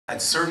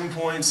At certain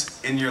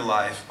points in your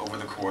life over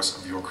the course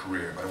of your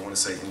career, but I want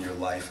to say in your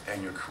life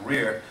and your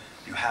career,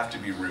 you have to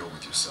be real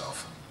with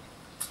yourself.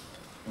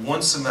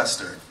 One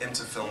semester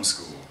into film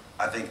school,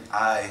 I think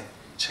I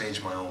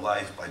changed my own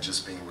life by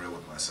just being real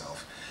with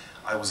myself.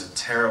 I was a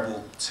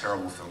terrible,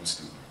 terrible film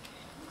student.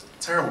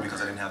 Terrible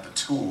because I didn't have the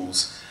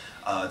tools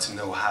to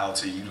know how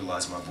to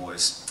utilize my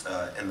voice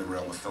in the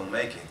realm of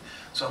filmmaking.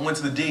 So I went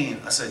to the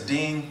dean. I said,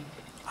 "Dean,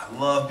 I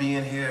love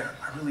being here.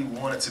 I really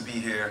wanted to be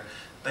here.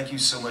 Thank you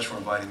so much for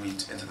inviting me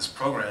into this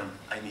program.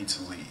 I need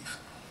to leave."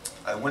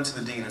 I went to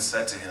the dean and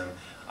said to him,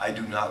 "I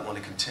do not want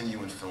to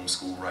continue in film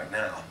school right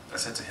now." I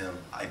said to him,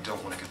 "I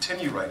don't want to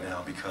continue right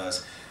now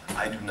because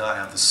I do not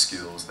have the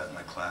skills that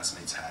my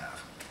classmates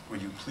have. Will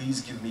you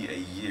please give me a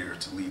year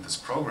to leave this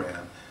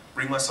program,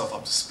 bring myself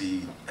up to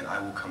speed, and I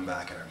will come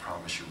back, and I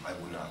promise you I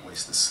will not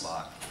waste this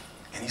slot."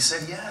 And he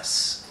said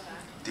yes.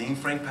 Dean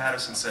Frank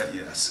Patterson said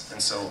yes.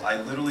 And so I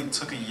literally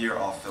took a year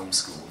off film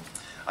school.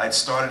 I had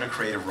started a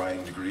creative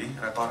writing degree,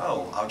 and I thought,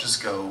 oh, I'll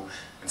just go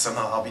and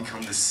somehow I'll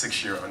become this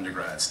 6-year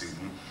undergrad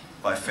student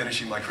by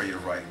finishing my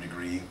creative writing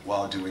degree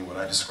while doing what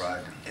I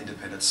described an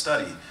independent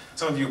study.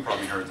 Some of you have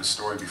probably heard this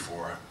story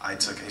before. I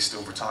took a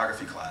still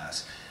photography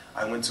class.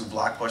 I went to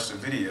Blockbuster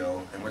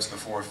Video and went to the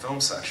foreign film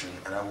section,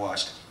 and I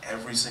watched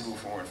every single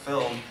foreign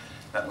film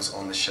that was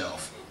on the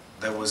shelf.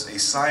 There was a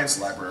science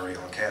library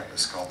on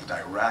campus called the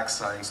Direct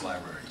Science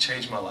Library. It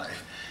changed my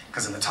life.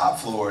 Because in the top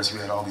floors, you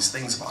had all these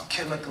things about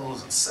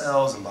chemicals and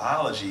cells and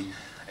biology,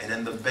 and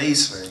in the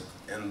basement,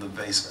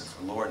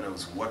 for Lord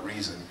knows what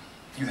reason,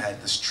 you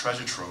had this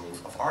treasure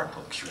trove of art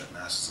books. You had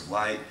Masters of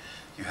Light,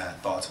 you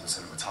had Thoughts of a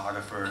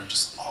Cinematographer,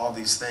 just all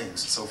these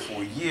things. So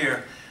for a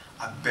year,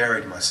 I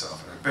buried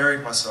myself, and I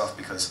buried myself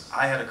because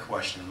I had a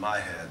question in my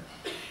head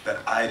that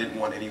I didn't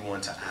want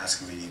anyone to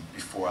ask me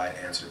before I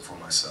answered it for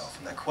myself.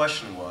 And that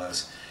question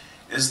was,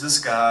 is this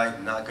guy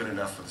not good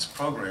enough for this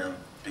program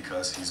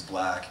because he's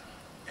black,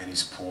 and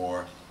he's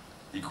poor,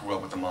 he grew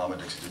up with a mom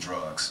addicted to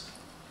drugs?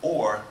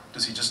 Or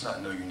does he just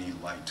not know you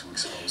need light to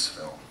expose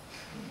film?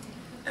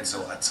 And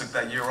so I took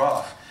that year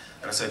off,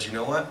 and I said, you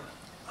know what?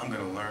 I'm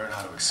going to learn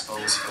how to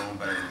expose film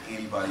better than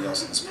anybody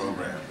else in this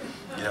program.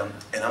 You know,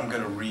 and I'm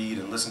going to read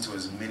and listen to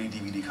as many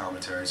DVD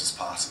commentaries as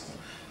possible.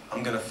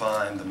 I'm going to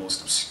find the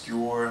most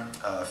obscure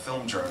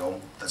film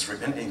journal that's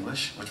written in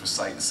English, which was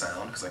Sight and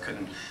Sound, because I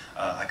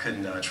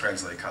couldn't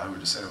translate Kahoot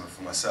to cinema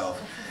for myself.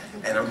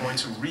 And I'm going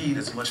to read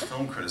as much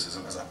film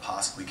criticism as I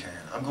possibly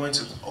can. I'm going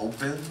to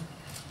open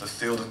the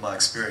field of my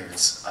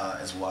experience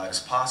as wide as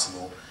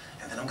possible,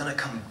 and then I'm going to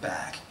come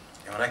back.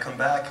 And when I come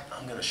back,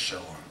 I'm going to show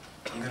them.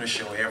 I'm going to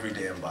show every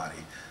damn body.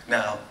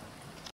 Now,